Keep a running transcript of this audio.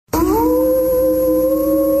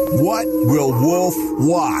What will Wolf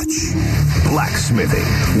watch? Blacksmithing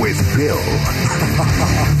with Bill.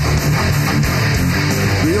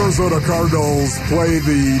 The Arizona Cardinals play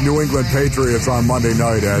the New England Patriots on Monday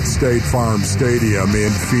night at State Farm Stadium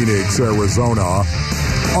in Phoenix, Arizona.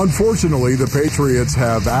 Unfortunately, the Patriots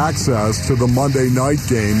have access to the Monday night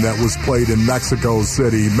game that was played in Mexico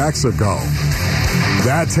City, Mexico.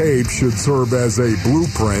 That tape should serve as a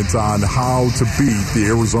blueprint on how to beat the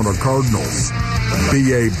Arizona Cardinals.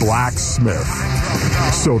 Be a blacksmith,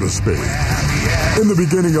 so to speak. In the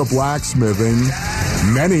beginning of blacksmithing,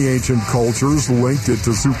 many ancient cultures linked it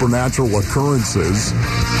to supernatural occurrences.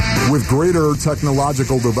 With greater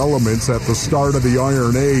technological developments at the start of the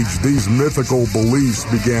Iron Age, these mythical beliefs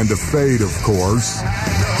began to fade, of course.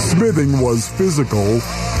 Smithing was physical.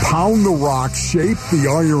 Pound the rock, shape the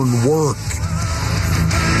iron work.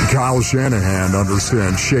 Kyle Shanahan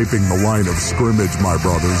understands shaping the line of scrimmage, my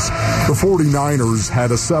brothers. The 49ers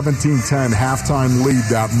had a 17-10 halftime lead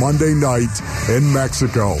that Monday night in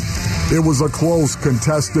Mexico. It was a close,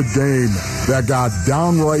 contested game that got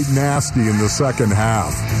downright nasty in the second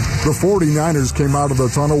half. The 49ers came out of the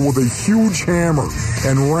tunnel with a huge hammer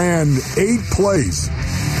and ran 8 plays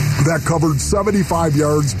that covered 75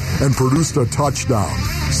 yards and produced a touchdown.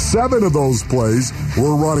 7 of those plays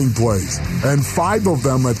were running plays, and 5 of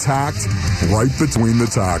them attacked right between the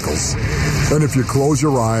tackles. And if you close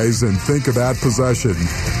your eyes and think of that possession,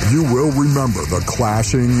 you will remember the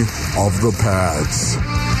clashing of the pads.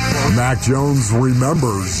 Mac Jones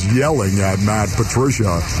remembers yelling at Matt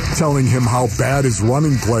Patricia, telling him how bad his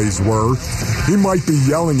running plays were. He might be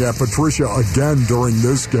yelling at Patricia again during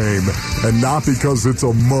this game, and not because it's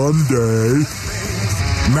a Monday.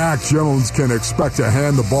 Mac Jones can expect to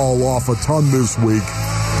hand the ball off a ton this week.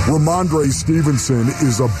 Ramondre Stevenson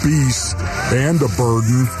is a beast and a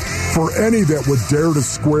burden for any that would dare to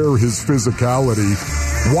square his physicality.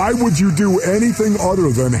 Why would you do anything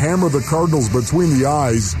other than hammer the Cardinals between the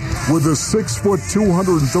eyes with a 6-foot,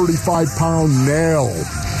 235-pound nail?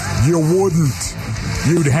 You wouldn't.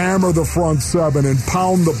 You'd hammer the front 7 and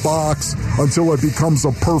pound the box until it becomes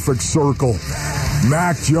a perfect circle.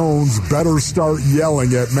 Mac Jones better start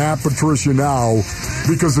yelling at Matt Patricia now,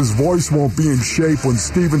 because his voice won't be in shape when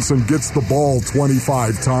Stevenson gets the ball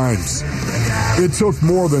 25 times. It took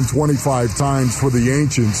more than 25 times for the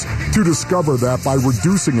ancients to discover that by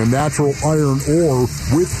reducing a natural iron ore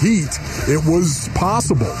with heat, it was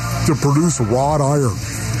possible to produce wrought iron.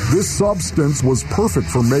 This substance was perfect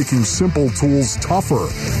for making simple tools tougher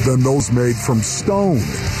than those made from stone.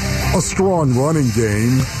 A strong running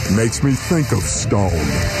game makes me think of stone.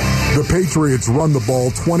 The Patriots run the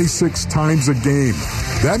ball 26 times a game.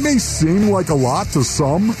 That may seem like a lot to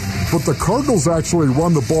some, but the Cardinals actually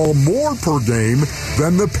run the ball more per game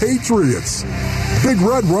than the Patriots. Big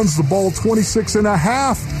Red runs the ball 26 and a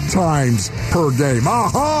half times per game.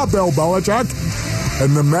 Aha, Bill Belichick.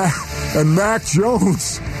 And Mac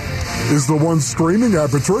Jones is the one screaming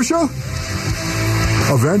at Patricia?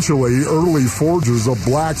 Eventually, early forgers of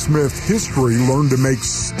blacksmith history learned to make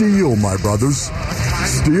steel, my brothers.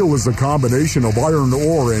 Steel is a combination of iron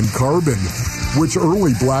ore and carbon, which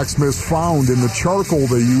early blacksmiths found in the charcoal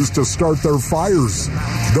they used to start their fires.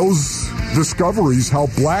 Those discoveries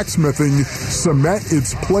helped blacksmithing cement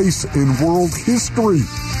its place in world history.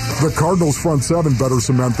 The Cardinals' front 7 better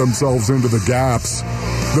cement themselves into the gaps.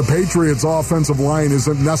 The Patriots' offensive line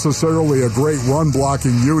isn't necessarily a great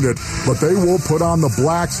run-blocking unit, but they will put on the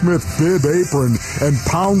blacksmith bib apron and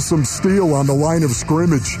pound some steel on the line of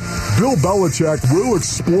scrimmage. Bill Belichick will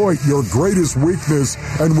exploit your greatest weakness,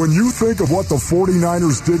 and when you think of what the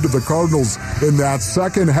 49ers did to the Cardinals in that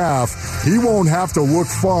second half, he won't have to look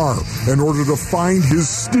far in order to find his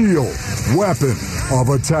steel weapon of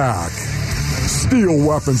attack. Steel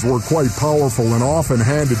weapons were quite powerful and often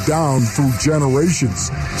handed down through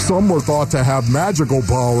generations. Some were thought to have magical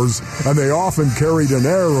powers, and they often carried an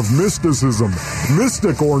air of mysticism.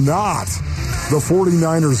 Mystic or not, the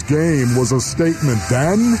 49ers game was a statement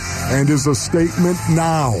then and is a statement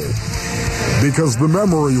now, because the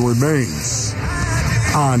memory remains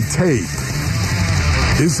on tape.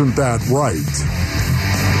 Isn't that right,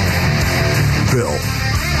 Bill?